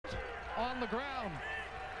the ground.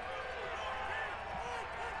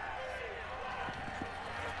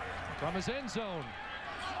 From his end zone.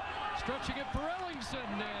 Stretching it for Ellingson,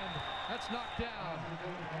 and that's knocked down.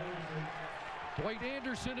 Dwight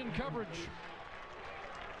Anderson in coverage.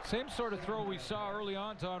 Same sort of throw we saw early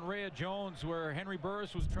on to Rhea Jones, where Henry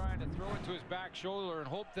Burris was trying to throw it to his back shoulder and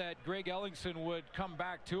hope that Greg Ellingson would come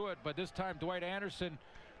back to it. But this time Dwight Anderson,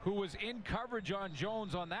 who was in coverage on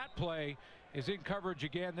Jones on that play, is in coverage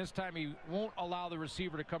again. This time he won't allow the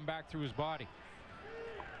receiver to come back through his body.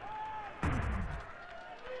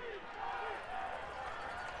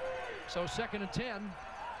 So 2nd and 10.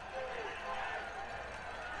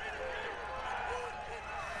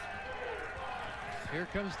 Here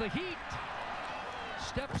comes the heat.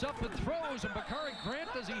 Steps up and throws, and Bakari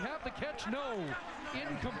Grant, does he have the catch? No.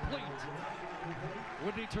 Incomplete.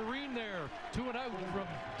 Whitney Tureen there, 2 and out from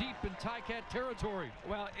deep in Ticat territory.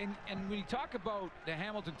 Well, and when you talk about the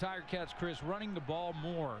Hamilton Tiger Cats, Chris, running the ball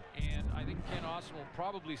more, and I think Ken Austin will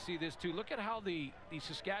probably see this too. Look at how the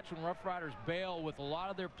Saskatchewan Roughriders bail with a lot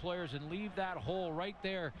of their players and leave that hole right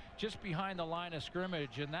there just behind the line of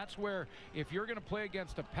scrimmage. And that's where, if you're going to play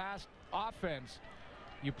against a pass offense,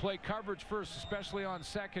 you play coverage first, especially on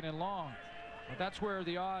 2nd and long. But that's where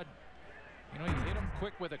the odd, you hit them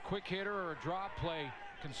quick with a quick hitter or a drop play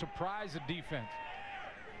can surprise the defense.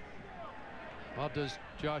 Well, does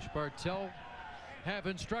Josh Bartell have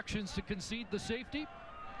instructions to concede the safety?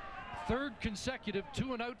 3rd consecutive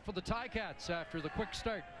 2 and out for the Ticats after the quick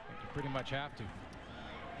start. You pretty much have to.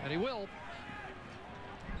 And he will.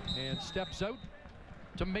 And steps out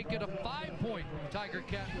to make it a 5-point Tiger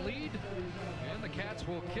Cat lead. And the Cats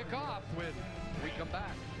will kick off when we come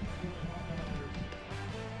back.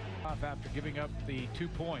 After giving up the 2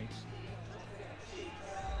 points.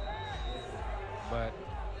 But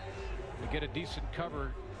we get a decent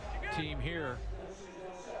cover team here.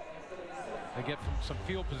 They get some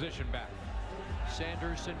field position back.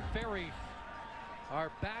 Sanders and Ferry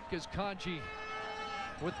are back as Kanji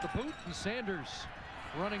with the boot, and Sanders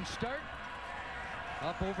running start.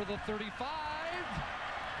 Up over the 35,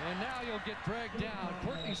 and now you'll get dragged down.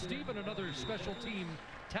 Courtney Stephen, another special team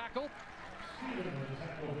tackle.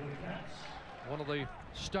 One of the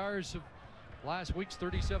stars of last week's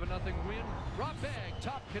 37-0 win. Rob Bagg,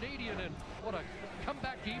 top Canadian, and what a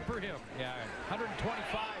comeback game for him. Yeah,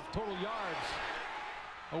 125 total yards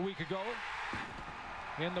a week ago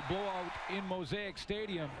in the blowout in Mosaic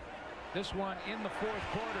Stadium. This one in the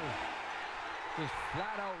 4th quarter. Just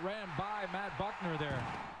flat out ran by Matt Buckner there.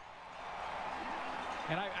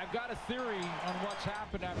 And I've got a theory on what's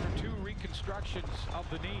happened after 2 reconstructions of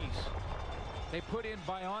the knees. They put in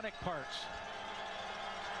bionic parts.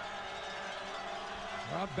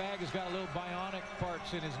 Rob Bagg has got a little bionic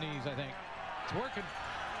parts in his knees, I think. It's working.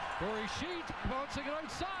 Corey Sheet bouncing it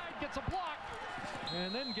outside, gets a block,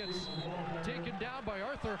 and then gets taken down by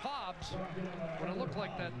Arthur Hobbs when it looked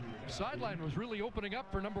like that sideline was really opening up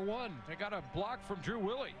for number 1. They got a block from Drew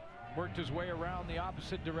Willie. Worked his way around the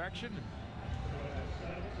opposite direction.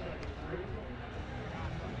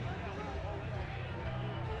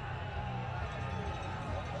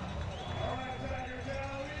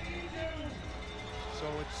 So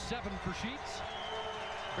it's 7 for Sheets.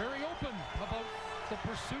 Very open about the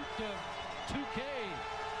pursuit of 2K.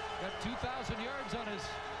 Got 2,000 yards on his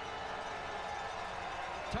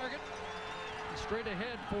target. And straight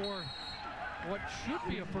ahead for what should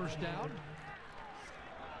be a first down.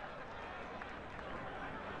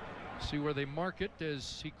 See where they mark it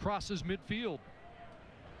as he crosses midfield.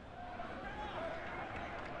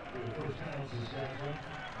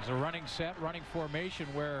 There's a running set, running formation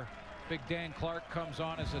where Big Dan Clark comes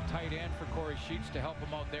on as a tight end for Corey Sheets to help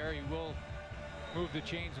him out there. He will move the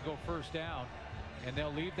chains and go first down. And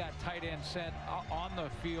they'll leave that tight end set on the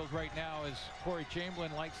field right now as Corey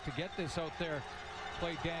Chamberlain likes to get this out there.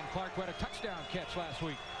 Played Dan Clark, who had a touchdown catch last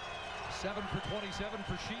week. 7 for 27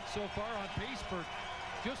 for Sheets so far, on pace for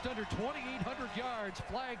just under 2,800 yards.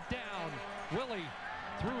 Flagged down. Willie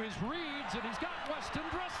through his reads, and he's got Weston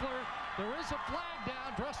Dressler. There is a flag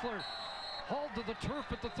down. Dressler hauled to the turf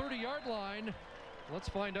at the 30-yard line. Let's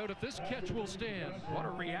find out if this catch will stand. What a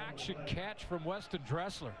reaction catch from Weston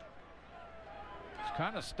Dressler. He's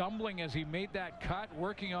kind of stumbling as he made that cut,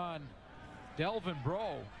 working on Delvin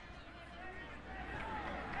Breaux.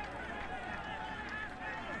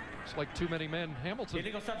 It's like too many men. Hamilton.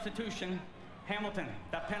 Illegal substitution. Hamilton.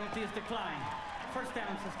 That penalty is declined. First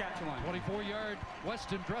down, Saskatchewan. 24-yard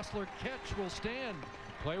Weston Dressler catch will stand.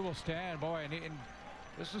 Play will stand, boy, and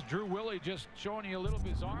this is Drew Willie just showing you a little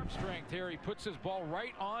bit of his arm strength here. He puts his ball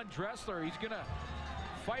right on Dressler. He's gonna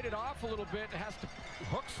fight it off a little bit. Has to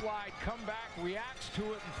hook slide, come back, reacts to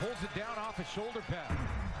it, and pulls it down off his shoulder pad.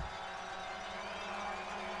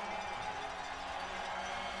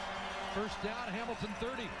 First down, Hamilton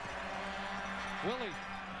 30. Willie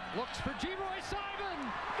looks for G-Roy Simon.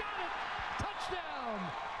 Got it. Touchdown.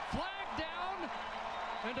 Flag down.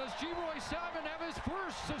 And does G-Roy Simon have his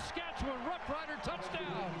first Saskatchewan Roughrider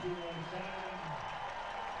touchdown?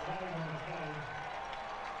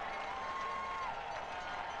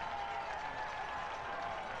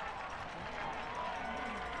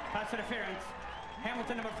 Pass interference.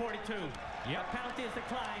 Hamilton, number 42. Yep. The penalty is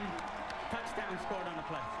declined. Touchdown scored on the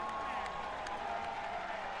play.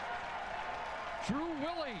 Drew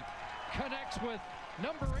Willie connects with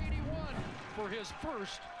number 81 for his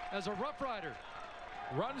first as a Rough Rider.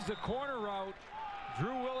 Runs the corner route.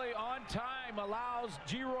 Drew Willie on time allows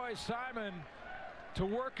G-Roy Simon to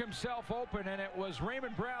work himself open, and it was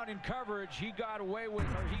Raymond Brown in coverage. He got away with,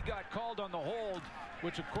 or he got called on the hold,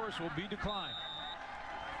 which of course will be declined.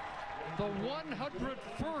 The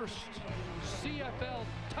 101st CFL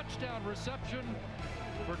touchdown reception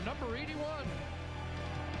for number 81.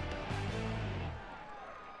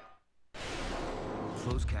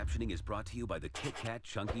 Closed captioning is brought to you by the Kit Kat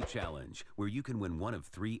Chunky Challenge, where you can win one of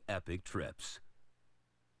 3 epic trips.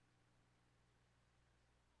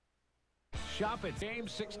 Shop at Game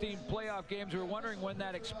 16 playoff games. We were wondering when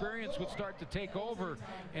that experience would start to take over,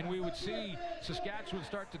 and we would see Saskatchewan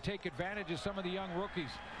start to take advantage of some of the young rookies.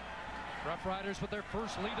 Rough Riders with their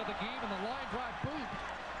first lead of the game, and the line drive boot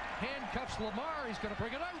handcuffs Lamar. He's going to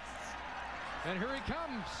bring it out, and here he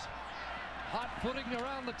comes. Hot footing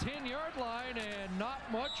around the 10-yard line, and not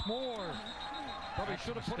much more. Probably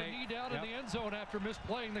should have put a knee down in the end zone after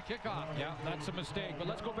misplaying the kickoff. Yeah, that's a mistake. But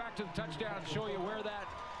let's go back to the touchdown and show you where that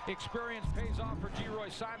experience pays off for G-Roy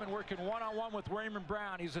Simon, working one-on-one with Raymond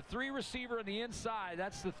Brown. He's a 3 receiver on the inside.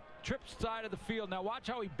 That's the trip side of the field. Now watch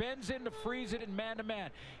how he bends in to freeze it in man-to-man.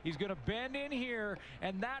 He's going to bend in here,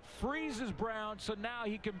 and that freezes Brown, so now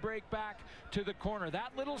he can break back to the corner.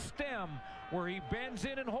 That little stem where he bends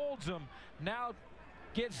in and holds him now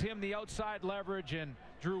gives him the outside leverage, and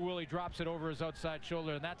Drew Willie drops it over his outside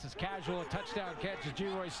shoulder, and that's as casual a touchdown catch as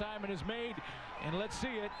G-Roy Simon has made. And let's see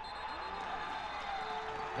it.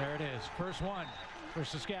 There it is. First one for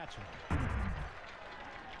Saskatchewan.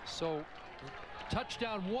 So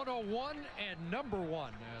touchdown 101 and number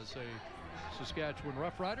 1 as a Saskatchewan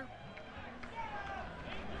Rough Rider.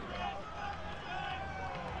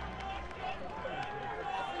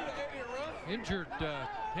 Injured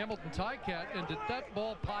Hamilton Ticat, and did that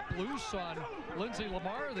ball pop loose on Lindsay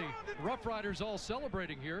Lamar? The Rough Riders all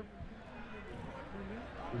celebrating here.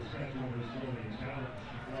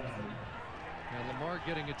 And Lamar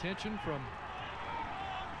getting attention from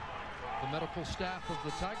the medical staff of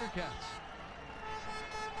the Tiger Cats.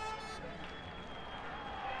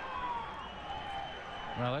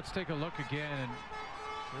 Well, let's take a look again. And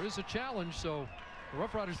there is a challenge, so the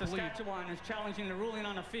Rough Riders believe. Saskatchewan is challenging the ruling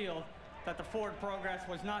on the field that the forward progress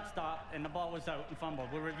was not stopped and the ball was out and fumbled.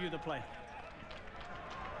 We'll review the play.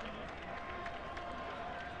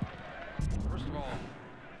 First of all,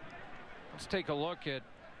 let's take a look at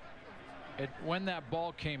when that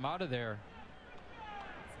ball came out of there.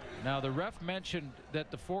 Now the ref mentioned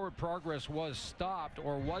that the forward progress was stopped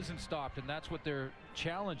or wasn't stopped, and that's what they're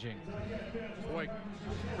challenging. Boy,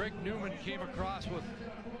 Greg Newman came across with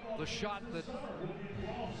the shot that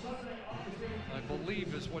I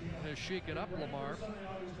believe is what has shaken up Lamar.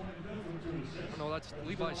 No, that's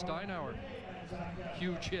Levi Steinauer.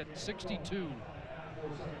 Huge hit, 62.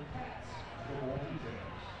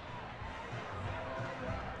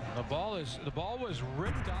 The ball was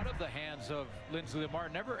ripped out of the hands of Lindsay Lamar.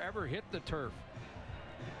 Never ever hit the turf.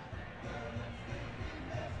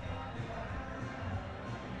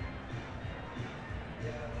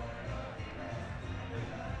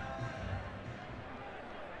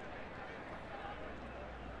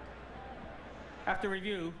 After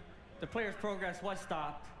review, the player's progress was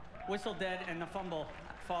stopped, whistle dead, and the fumble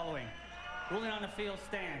following. Ruling on the field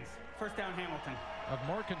stands. First down, Hamilton. Of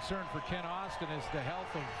more concern for Ken Austin is the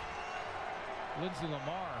health of Lindsay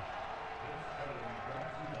Lamar.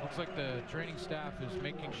 Looks like the training staff is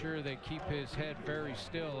making sure they keep his head very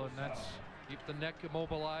still, and that's keep the neck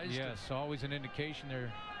immobilized. Yes, always an indication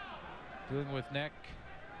they're dealing with neck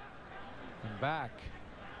and back.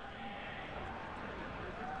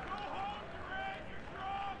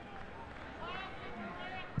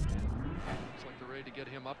 Looks like they're ready to get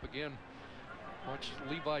him up again. Watch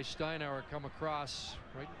Levi Steinauer come across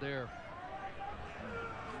right there.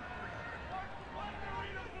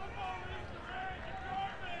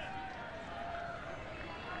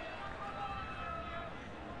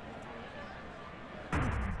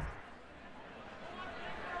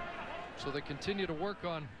 So they continue to work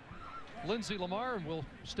on Lindsay Lamar, and we'll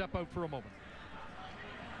step out for a moment.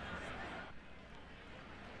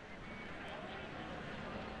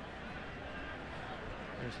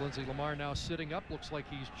 There's Lindsay Lamar now sitting up. Looks like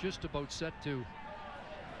he's just about set to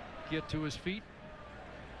get to his feet.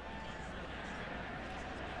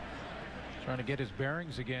 Trying to get his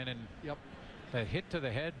bearings again, and Yep. that hit to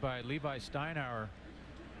the head by Levi Steinauer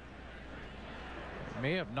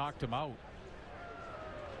may have knocked him out.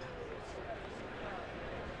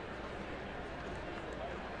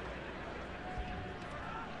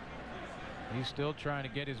 He's still trying to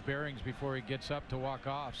get his bearings before he gets up to walk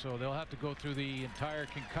off, so they'll have to go through the entire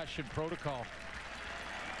concussion protocol.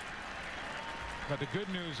 But the good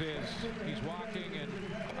news is he's walking and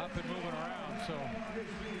up and moving around, so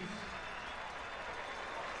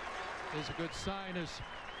Is a good sign as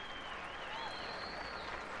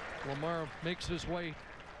Lamar makes his way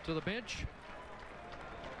to the bench.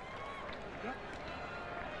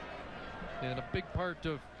 And a big part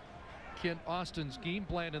of Kent Austin's game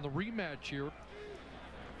plan in the rematch here.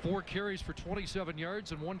 4 carries for 27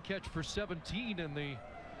 yards and 1 catch for 17 in the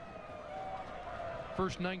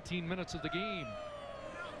first 19 minutes of the game.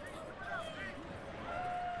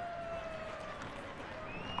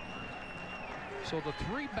 So the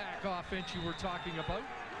 3-back offense you were talking about,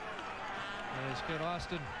 as Kent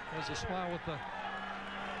Austin has a smile with the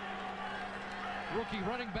rookie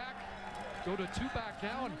running back. Go to 2-back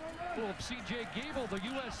now, and full of C.J. Gable, the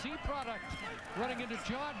USC product, running into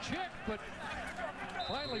John Chick, but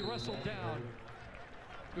finally wrestled down.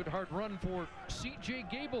 Good hard run for C.J.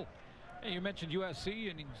 Gable. Hey, you mentioned USC,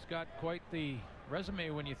 and he's got quite the resume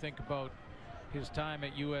when you think about his time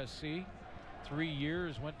at USC. 3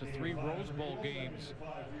 years, went to 3 Rose Bowl games,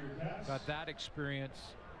 got that experience.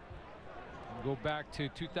 Go back to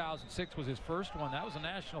 2006 was his first one. That was a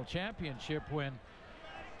national championship when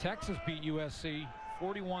Texas beat USC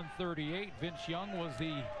 41-38. Vince Young was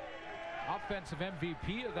the offensive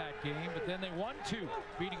MVP of that game, but then they won 2,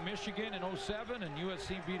 beating Michigan in 07, and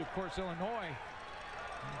USC beat, of course, Illinois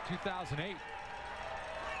in 2008.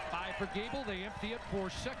 5 for Gable. They empty it for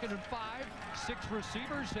 2nd and 5. 6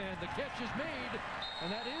 receivers, and the catch is made,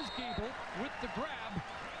 and that is Gable with the grab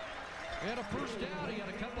and a first down. He had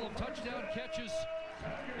a couple of touchdown catches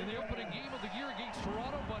in the opening game of the year against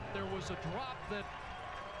Toronto, but there was a drop that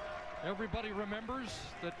everybody remembers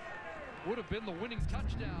that would have been the winning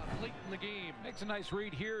touchdown late in the game. Makes a nice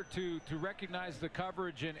read here to recognize the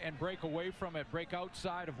coverage and break away from it, break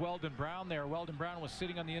outside of Weldon Brown there. Weldon Brown was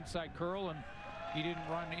sitting on the inside curl, and he didn't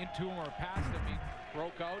run into him or past him. He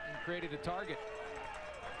broke out and created a target.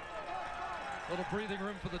 Little breathing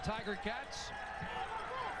room for the Tiger Cats.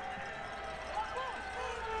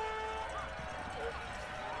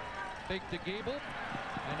 Fake to Gable,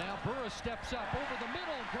 and now Burris steps up over the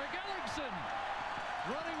middle. Greg Ellingson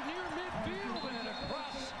running near midfield and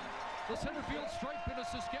across the center field stripe into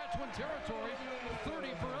Saskatchewan territory. 30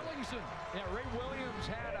 for Ellingson. Yeah, Ray Williams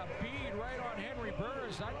had a bead right on Henry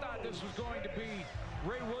Burris. I thought this was going to be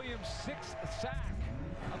Ray Williams' 6th sack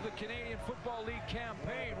of the Canadian Football League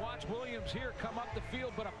campaign. Watch Williams here come up the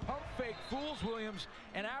field, but a pump fake fools Williams,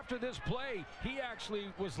 and after this play, he actually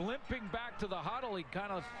was limping back to the huddle. He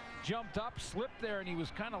kind of jumped up, slipped there, and he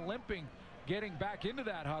was kind of limping, getting back into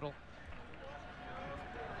that huddle.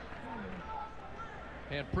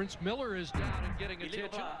 And Prince Miller is down and getting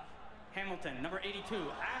attention. Hamilton, number 82,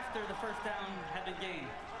 after the first down had been gained.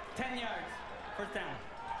 10 yards, first down.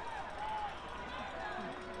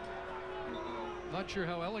 Not sure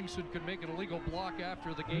how Ellingson could make an illegal block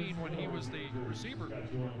after the gain when he was the receiver.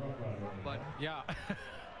 But yeah.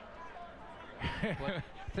 I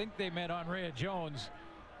think they meant Andrea Jones,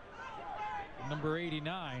 number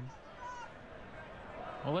 89.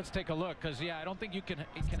 Well, let's take a look, because yeah, I don't think you can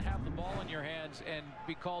have the ball in your hands and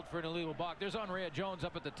be called for an illegal block. There's Andrea Jones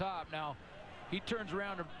up at the top. Now he turns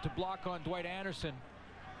around to block on Dwight Anderson.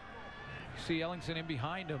 You see Ellingson in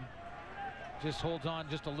behind him, just holds on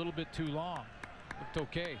just a little bit too long. Looked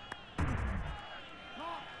okay.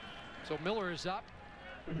 So Miller is up.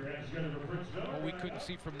 Well, we couldn't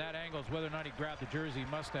see from that angle whether or not he grabbed the jersey. He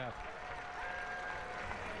must have.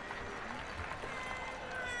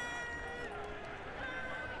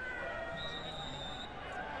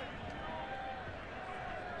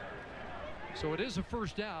 So it is a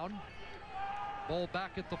first down. Ball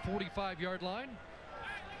back at the 45-yard line.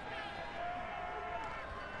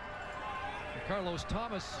 And Carlos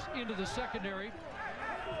Thomas into the secondary.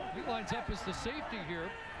 He lines up as the safety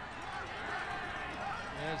here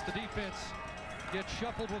as the defense gets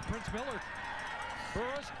shuffled with Prince Miller.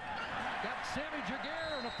 Burris got Sammy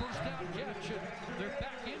Jaguar and a first down catch, and they're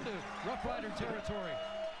back into Rough Rider territory.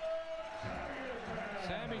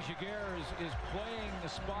 Giguère is playing the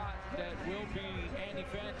spot that will be Andy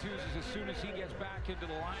Fantuz's as soon as he gets back into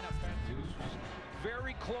the lineup. Fantuz was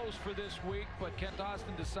very close for this week, but Kent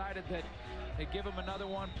Austin decided that they give him another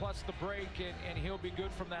one plus the break, and he'll be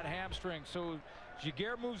good from that hamstring. So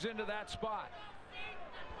Giguère moves into that spot.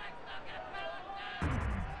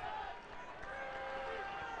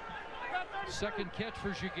 Second catch for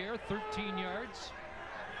Giguère, 13 yards.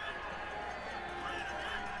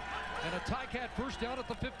 And a Ticat first down at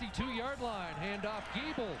the 52-yard line. Handoff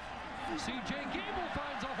Gable. C.J. Gable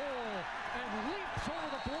finds a hole and leaps over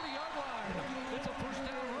the 40-yard line. It's a first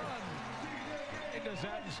down run. He does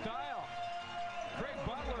that in style. Craig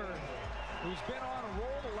Butler, who's been on a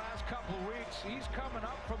roll the last couple of weeks, he's coming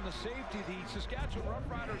up from the safety. The Saskatchewan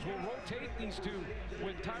Roughriders will rotate these two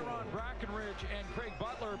with Tyrone Brackenridge and Craig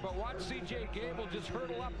Butler, but watch C.J. Gable just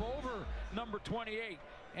hurdle up over number 28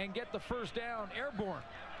 and get the first down airborne.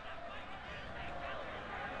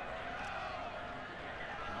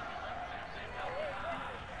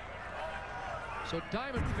 So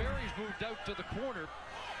Diamond Ferry's moved out to the corner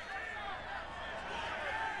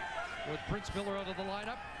with Prince Miller out of the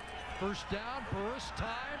lineup. First down, Burris,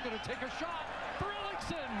 time, gonna take a shot for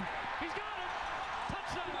Ellingson. He's got it,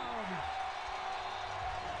 touchdown.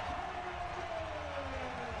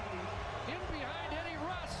 In behind Eddie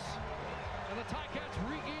Russ, and the Ticats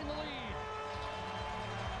regain the lead.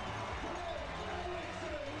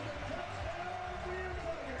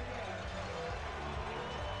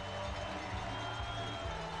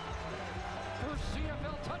 First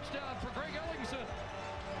CFL touchdown for Greg Ellingson.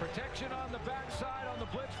 Protection on the backside on the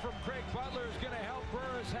blitz from Craig Butler is going to help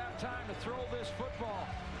Burris have time to throw this football.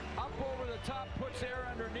 Up over the top, puts air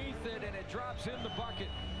underneath it, and it drops in the bucket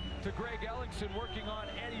to Greg Ellingson working on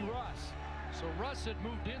Eddie Russ. So Russ had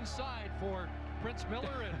moved inside for Prince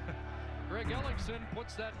Miller, and Greg Ellingson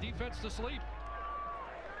puts that defense to sleep.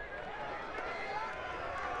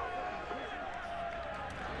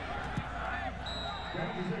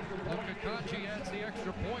 Luka Kanji adds the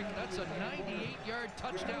extra point. That's a 98-yard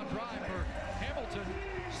touchdown drive for Hamilton.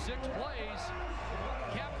 6 plays,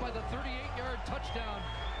 capped by the 38-yard touchdown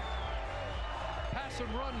pass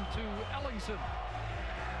and run to Ellingson.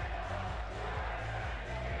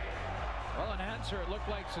 Well, in answer, it looked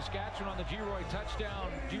like Saskatchewan on the G-Roy touchdown,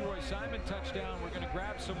 G-Roy Simon touchdown, we're going to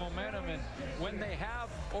grab some momentum. And when they have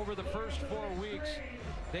over the first 4 weeks,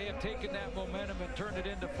 they have taken that momentum and turned it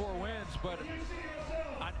into 4 wins. But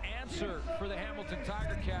an answer for the Hamilton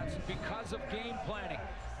Tiger Cats because of game planning.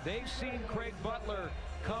 They've seen Craig Butler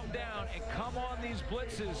come down and come on these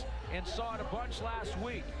blitzes and saw it a bunch last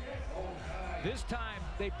week. This time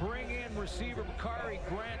they bring in receiver Makari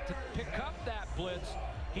Grant to pick up that blitz.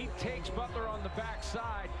 He takes Butler on the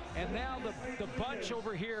backside, and now the bunch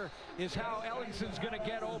over here is how Ellingson's going to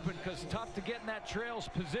get open, because tough to get in that trails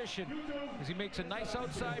position as he makes a nice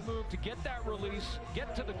outside move to get that release,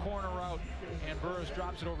 get to the corner route, and Burris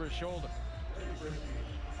drops it over his shoulder.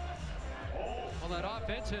 Well, that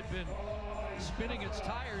offense had been spinning its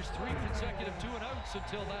tires, 3 consecutive 2-and-outs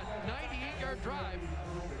until that 98-yard drive.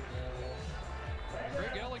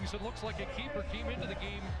 Greg Ellingson looks like a keeper, came into the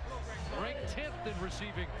game ranked 10th in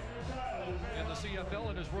receiving in the CFL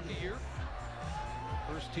in his rookie year.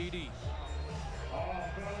 First TD.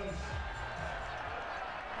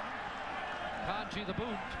 Kanji the boot.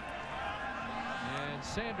 And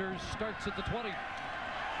Sanders starts at the 20.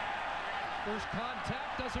 First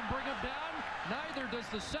contact doesn't bring him down. Neither does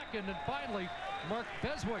the second. And finally, Mark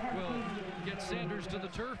Beswick will get Sanders to the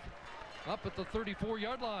turf up at the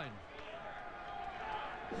 34-yard line.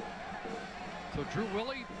 So Drew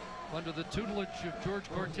Willie, under the tutelage of George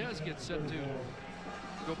Cortez, gets set to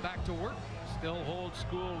go back to work. Still holds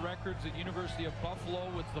school records at University of Buffalo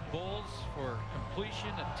with the Bulls for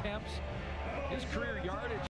completion attempts. His career yardage